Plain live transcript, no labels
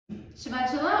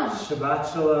Shabbat Shalom.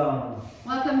 Shabbat Shalom.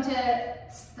 Welcome to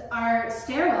our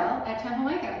stairwell at Temple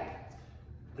Micah.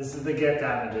 This is the Get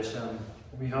Down edition.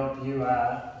 We hope you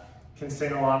can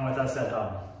sing along with us at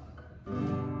home.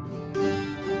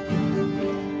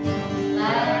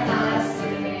 Let us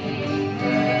sing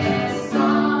this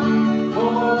song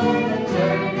for the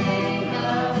turning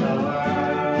of the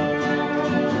world,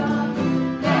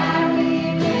 that we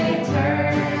may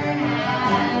turn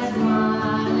as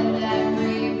one with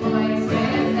every voice,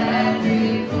 with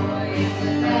every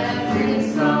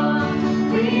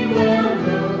song. We will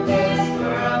move this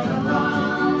world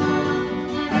along,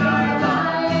 and our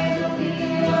lives will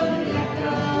feel the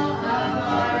echo of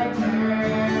our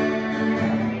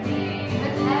turning.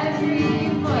 With every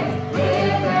voice,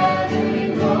 with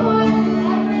every song,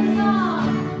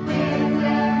 we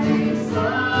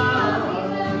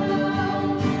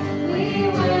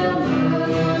will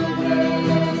move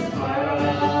this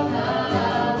world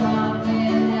along.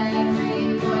 With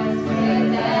every voice,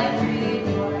 with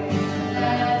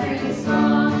every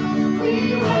song, we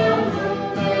will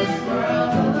move this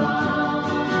world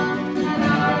along, and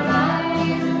our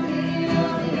lives will feel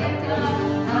the echo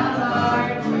of our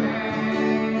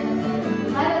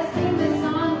turn. Let us sing this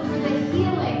song for the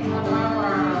healing of our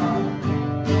world.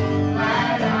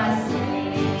 Let us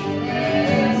sing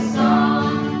this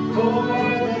song for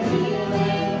the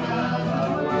healing of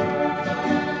our world,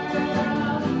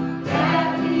 that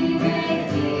we may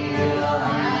feel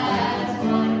as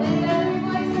one with every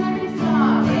voice and every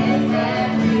song. With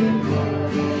every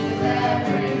voice, with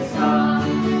every song,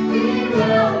 we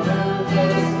will move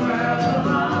this world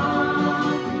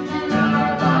along, and our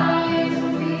lives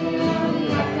will feel the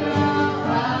echo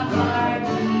of our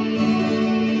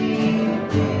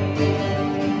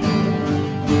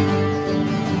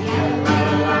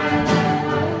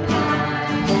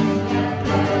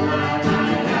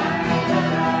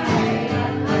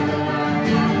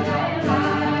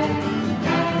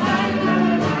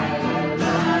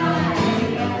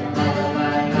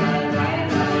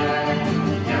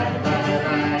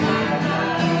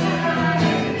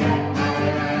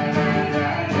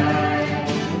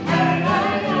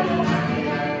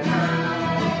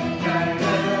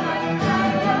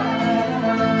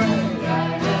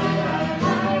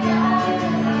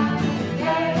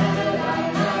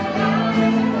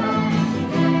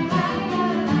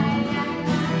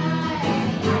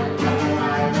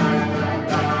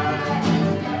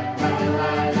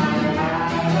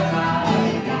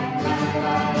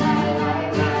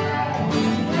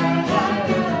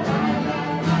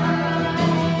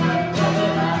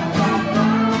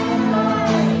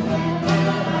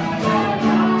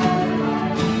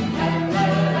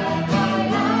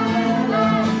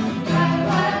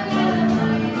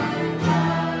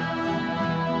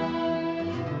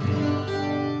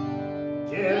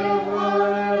Give a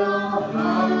little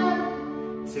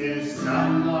hug to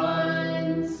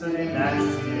someone sitting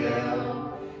next to you.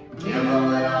 Give a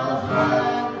little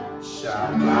hug.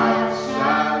 Shabbat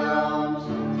Shalom.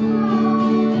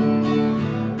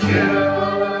 Give a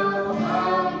little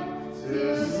hug to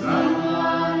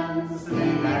someone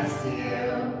sitting next to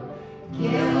you.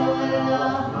 Give a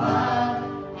little hug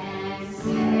and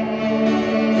say,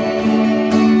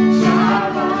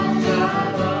 Shabbat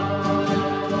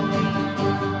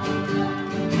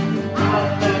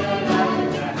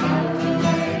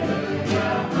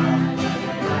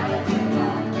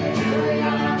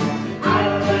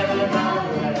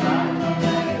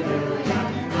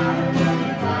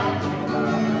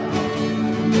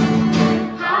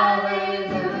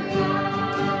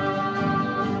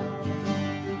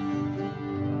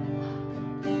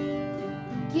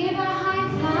Give a high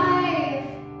five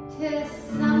to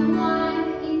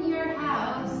someone in your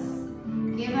house.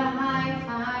 Give a high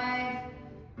five.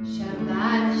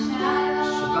 Shabbat Shalom.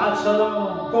 Shabbat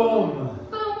Shalom. Boom.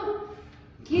 Boom.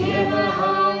 Give a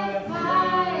high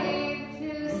five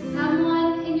to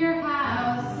someone in your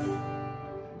house.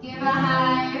 Give a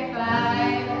high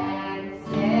five and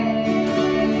say,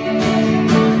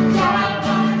 Shabbat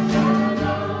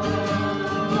Shalom.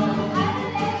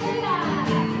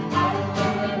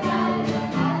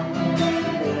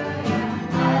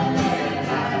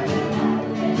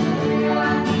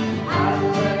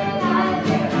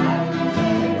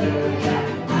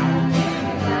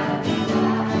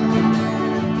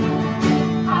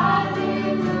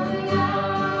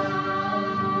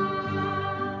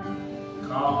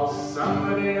 Call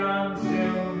somebody on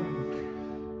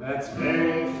Zoom that's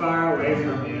very far away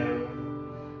from you.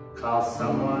 Call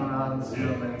someone on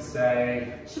Zoom and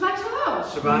say, Shabbat Shalom.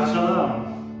 Shabbat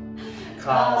Shalom.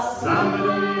 Call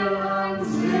somebody on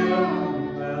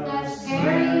Zoom that's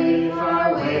very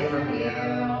far away from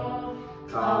you.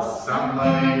 Call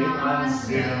somebody on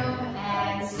Zoom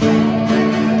and say,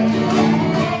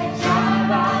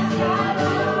 Shabbat Shalom.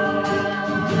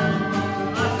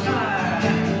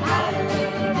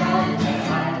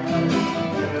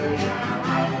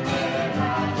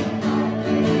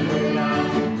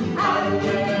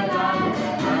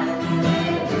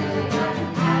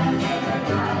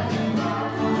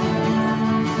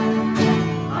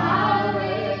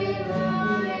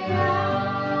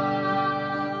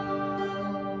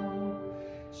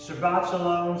 Shabbat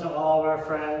Shalom to all of our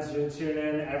friends who tune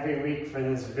in every week for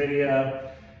this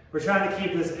video. We're trying to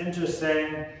keep this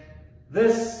interesting.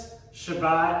 This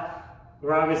Shabbat,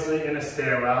 we're obviously in a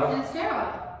stairwell. In a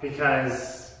stairwell.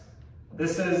 Because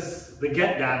this is the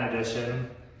Get Down edition.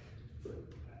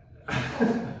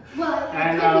 Well, it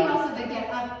And, could be also the Get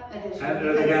Up edition.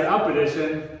 And the Get Up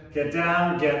edition. Get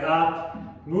down, get up,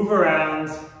 move around,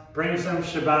 bring some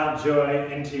Shabbat joy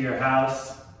into your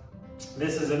house.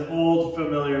 This is an old,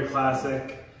 familiar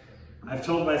classic. I've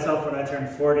told myself when I turn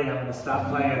 40, I'm going to stop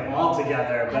playing it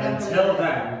altogether. But until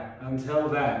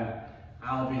then,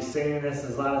 I'll be singing this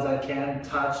as loud as I can,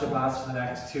 taught Shabbats for the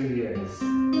next 2 years.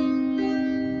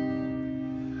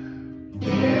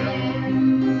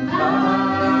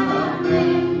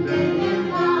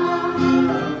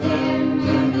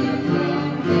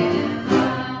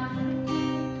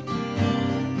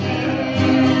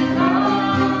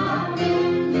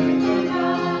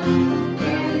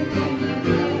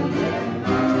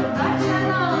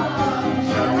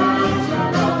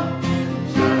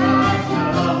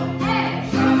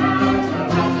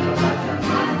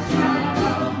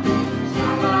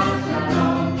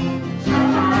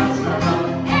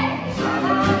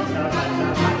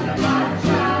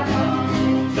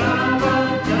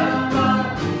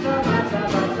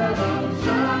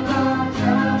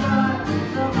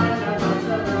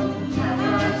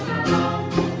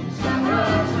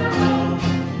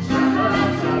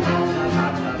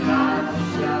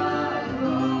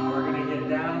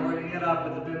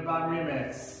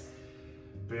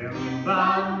 Bim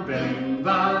bam bim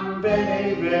bam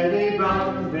biddy biddy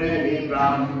bam biddy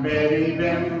bam biddy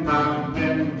bim bam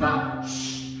bim bam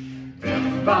shh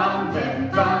bim bam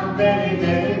biddy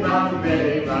biddy bam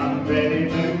biddy bam biddy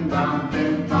bim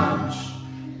bam shh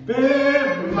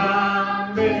bim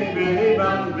bam biddy biddy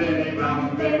bam biddy bam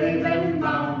biddy bim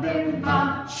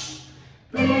bam shh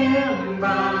bim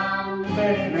bam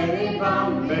biddy biddy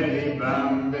bam biddy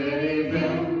bam biddy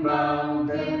bim bam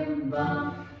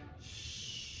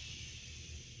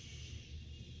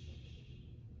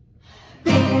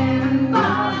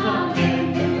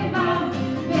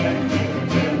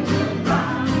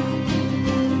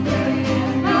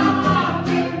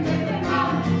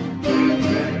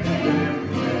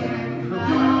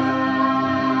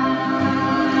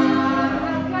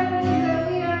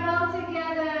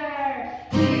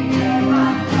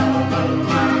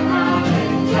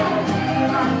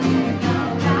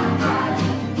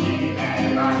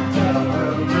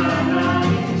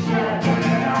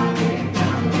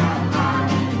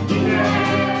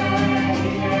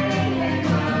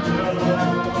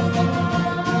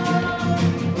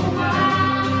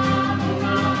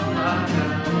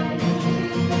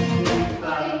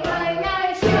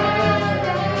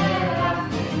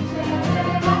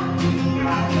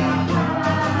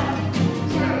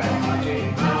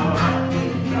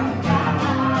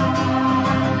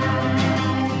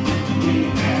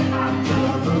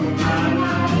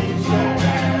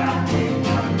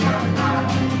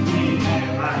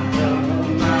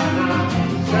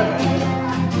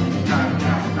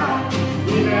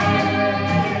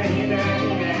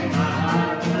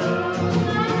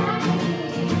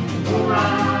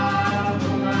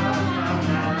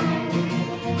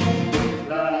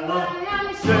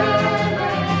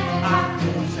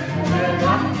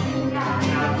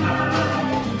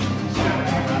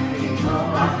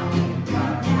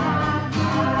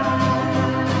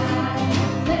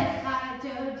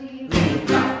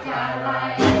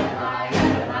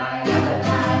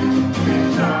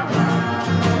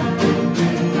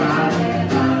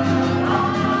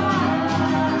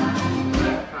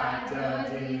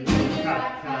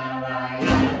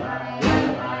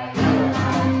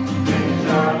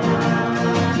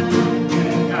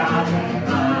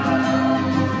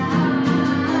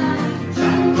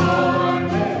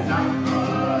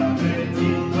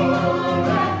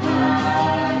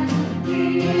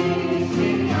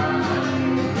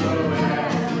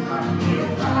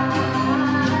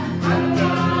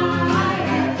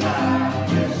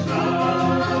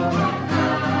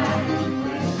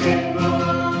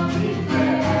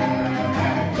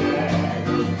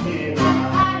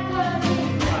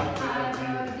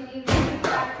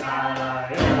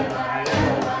Beraha.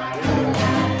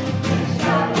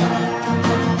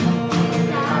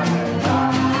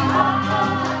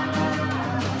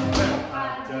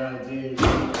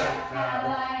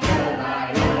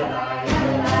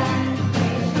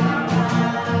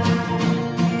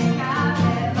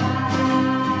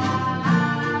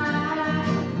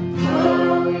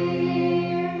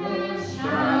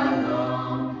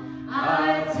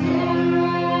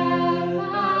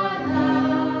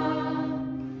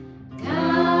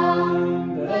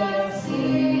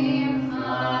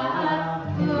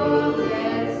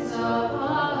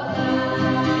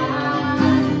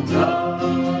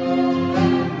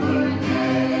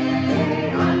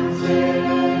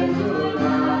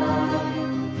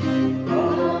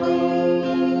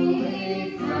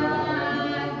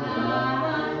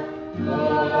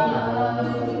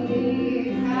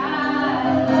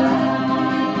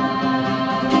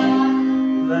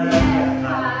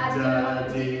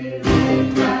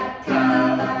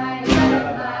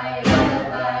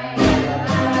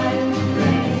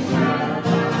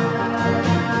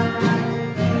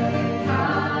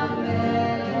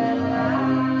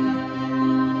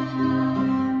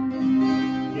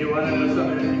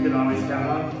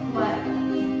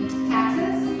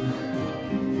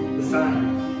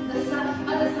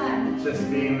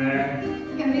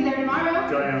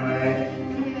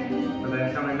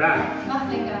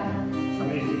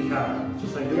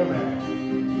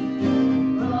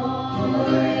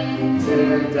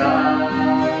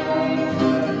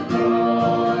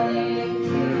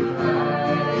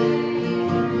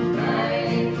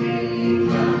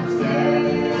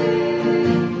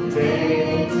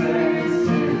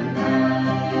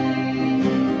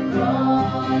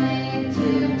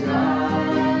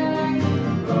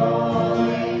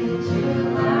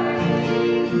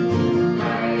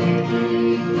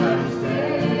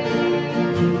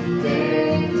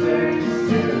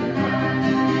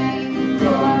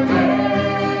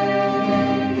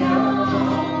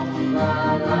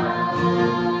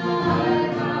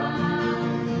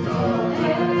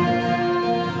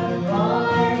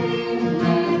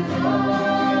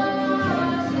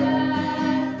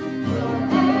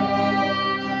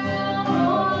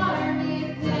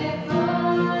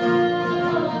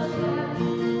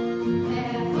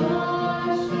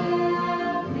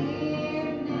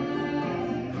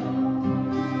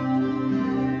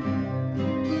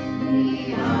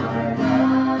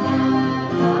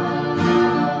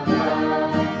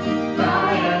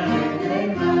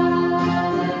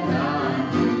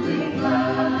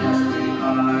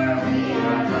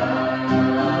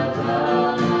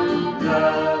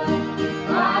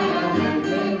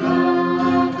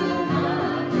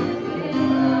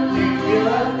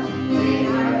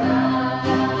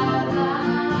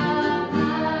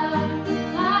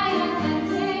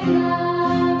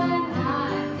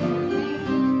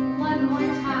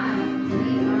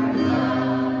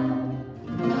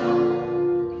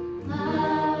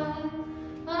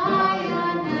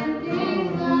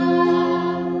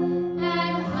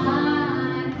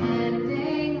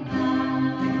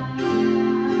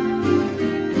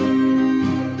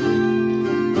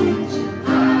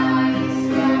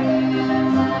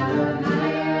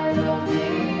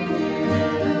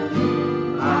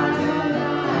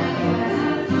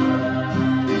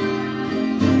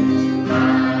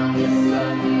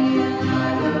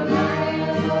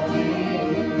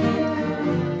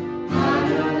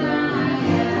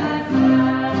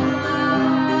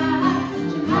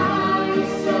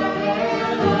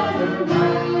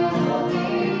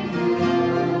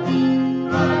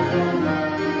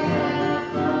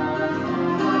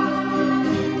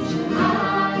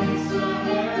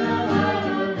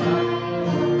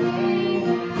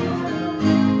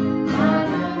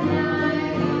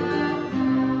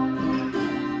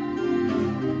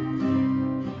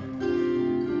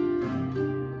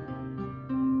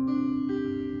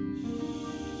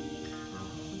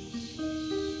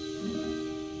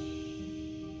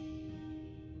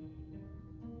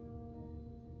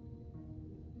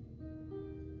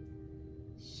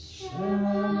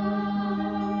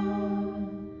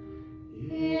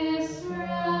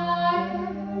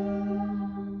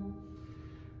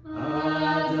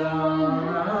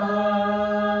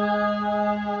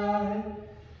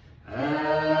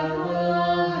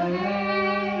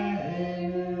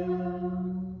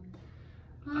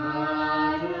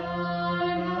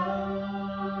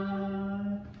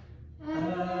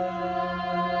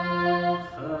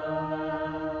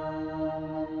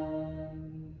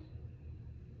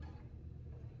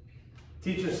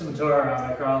 Teach us some Torah,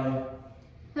 Rabbi Crawley.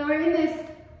 So we're in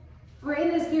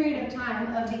this period of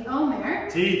time of the Omer.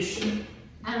 Teach.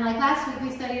 And like last week,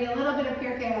 we studied a little bit of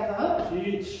Pirkei Avot.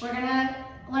 Teach. We're gonna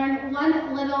learn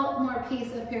one little more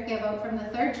piece of Pirkei Avot from the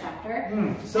 3rd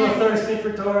chapter. So thirsty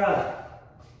for Torah.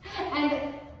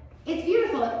 And it's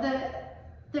beautiful.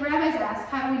 The rabbis ask,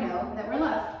 how do we know that we're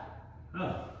loved?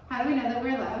 Oh. How do we know that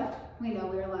we're loved? We know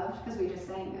we're loved because we just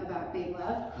sang about being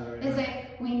loved. Oh, yeah. They say,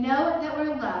 we know that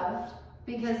we're loved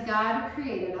because God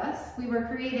created us. We were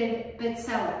created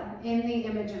b'tselem, in the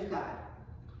image of God.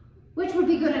 Which would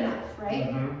be good enough,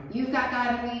 right? Mm-hmm. You've got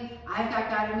God in me, I've got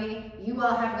God in me, you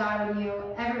all have God in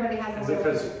you, everybody has a little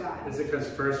bit of God. Is it because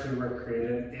first we were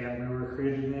created and we were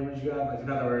created in the image of God? Like, in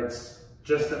other words,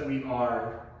 just that we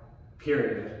are,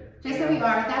 period. Just that we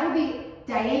are, that would be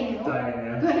Dayenu,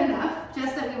 Dayenu. good enough,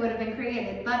 just that we would have been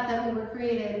created, but that we were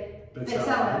created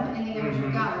b'tselem, in the image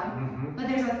of God. Mm-hmm. But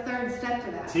there's a third step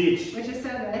to that. Teach. Which is so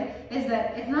good, is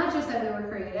that it's not just that we were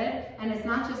created, and it's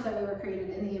not just that we were created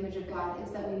in the image of God,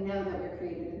 it's that we know that we're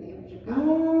created in the image of of God.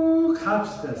 Ooh,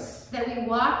 catch this. That we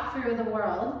walk through the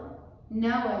world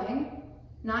knowing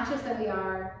not just that we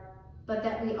are, but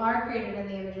that we are created in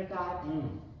the image of God.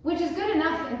 Which is good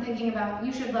enough in thinking about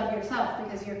you should love yourself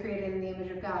because you're created in the image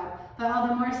of God. But all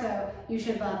the more so, you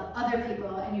should love other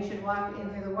people and you should walk in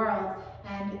through the world.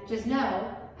 And just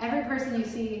know, every person you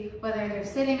see, whether they're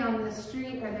sitting on the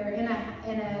street or they're in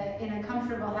a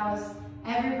comfortable house,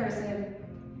 every person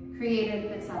created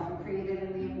itself and created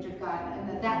in the image of God.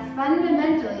 And that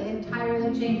fundamentally,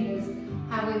 entirely changes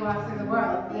how we walk through the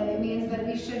world. That it means that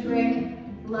we should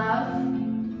bring love,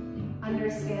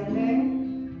 understanding,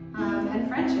 and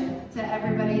friendship to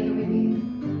everybody who we meet.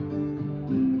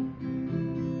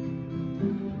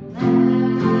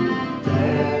 Let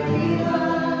there be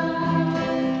love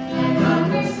and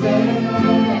understanding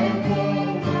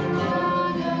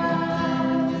among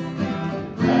us.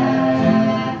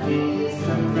 Let peace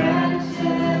and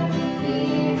friendship be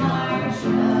our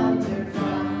shelter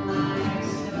from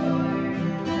life's storms.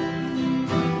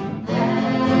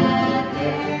 Let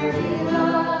there be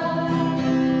love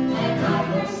and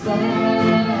understanding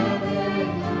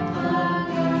among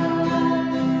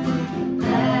us.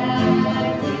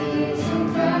 Let peace and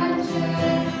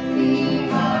friendship be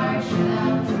our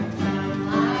shelter from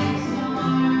life's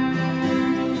storms.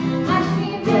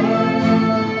 Hashmi Beinu,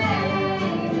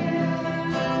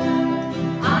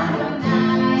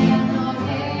 Adonai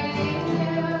Eloheinu.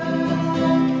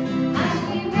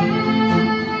 Hashmi Beinu,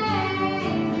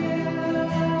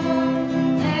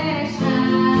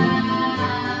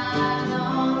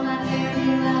 Shalom. Let there be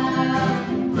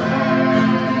love.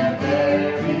 Let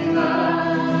there be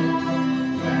love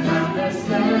and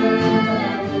understanding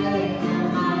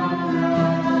among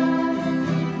us.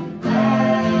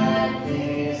 Let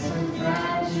peace and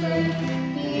friendship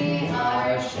be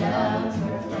our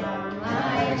shelter from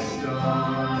life's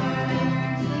storms.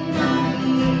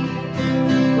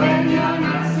 When you're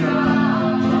not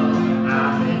strong,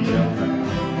 I'll be your friend.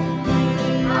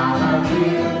 I'll love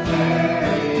you,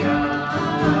 carry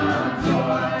on,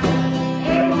 for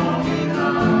it won't be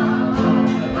long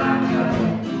till I'm gonna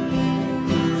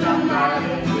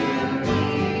somebody to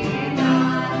lean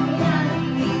on.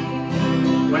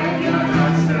 When you're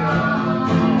not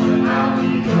strong, I'll be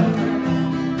your friend.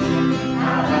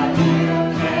 I'll love you,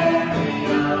 carry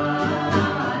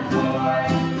on, for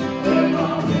it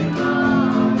won't be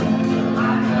long till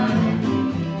I'm gonna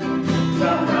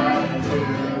somebody to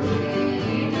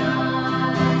lean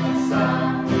on.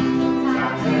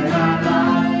 Sometimes in our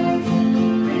lives,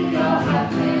 we all have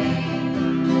pain,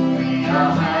 we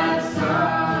all have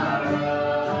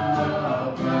sorrow,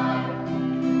 but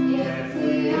if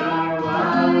we are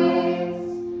wise,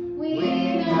 we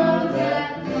know that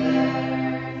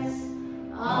there's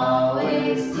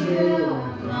always tomorrow.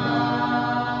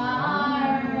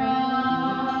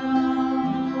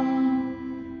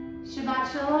 Shabbat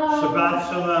Shalom. Shabbat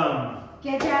Shalom.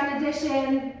 Get down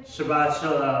edition. Shabbat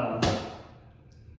Shalom.